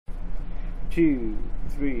2,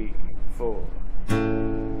 3, 4.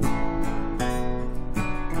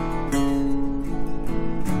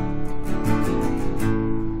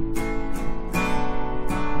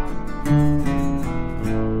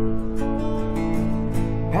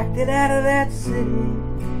 Packed it out of that city,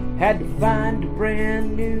 had to find a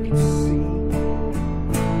brand new seat.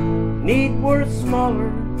 Need were smaller,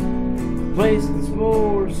 a place that's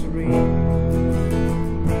more serene.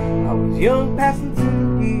 I was young, passing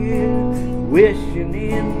through here, wishing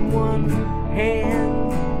in one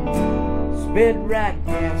hand, sped right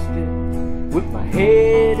past it with my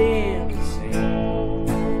head in the sand.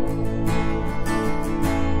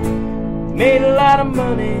 Made a lot of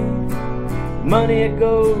money, money it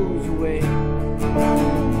goes away,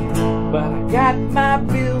 but I got my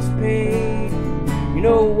bills paid. You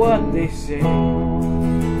know what they say, you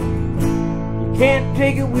can't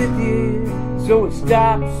take it with you, so it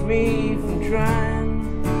stops me from trying.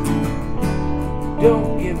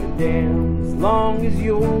 Don't give a damn as long as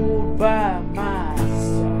you're by my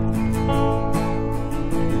side.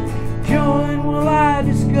 Join while I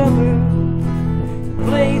discover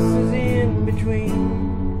places in between.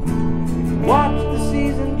 Watch the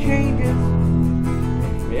season changes,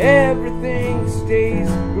 everything stays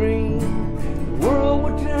green. The world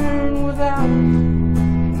will turn without us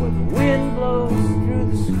when the wind blows through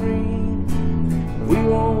the screen. We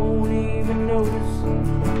won't even notice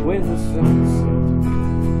when the sun sets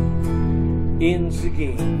in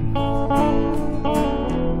Seguin.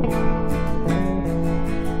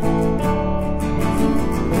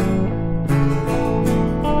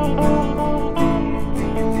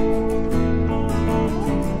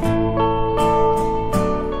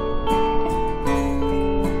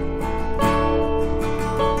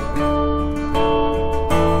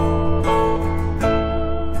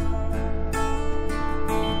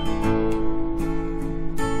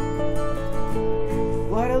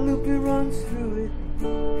 Guadalupe runs through it,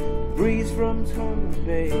 breeze from Torrance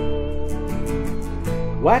Bay.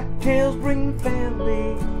 Whitetails bring the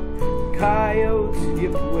family, coyotes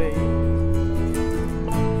give away.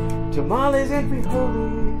 Tamales and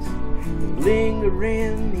frijoles linger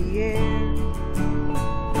in the air.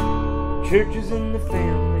 Churches and the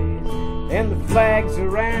families and the flags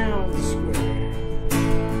around the square.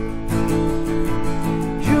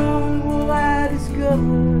 Join while I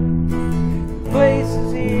discover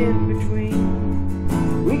places in between.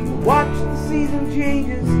 We can watch the season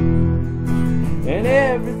changes and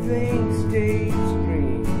everything stays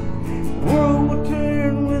green. The world will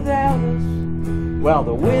turn without us while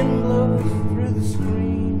the wind blows through the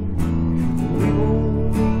screen. We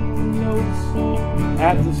won't even notice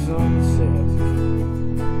at the sunset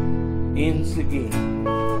in Seguin.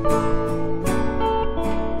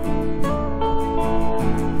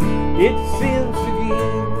 It's in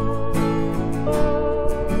Seguin.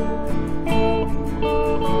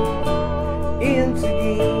 In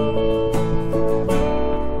Seguin.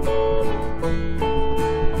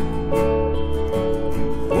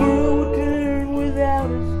 World will turn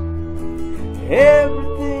without us,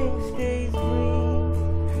 everything stays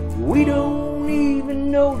green. We don't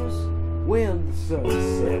even notice when the sun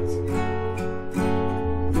sets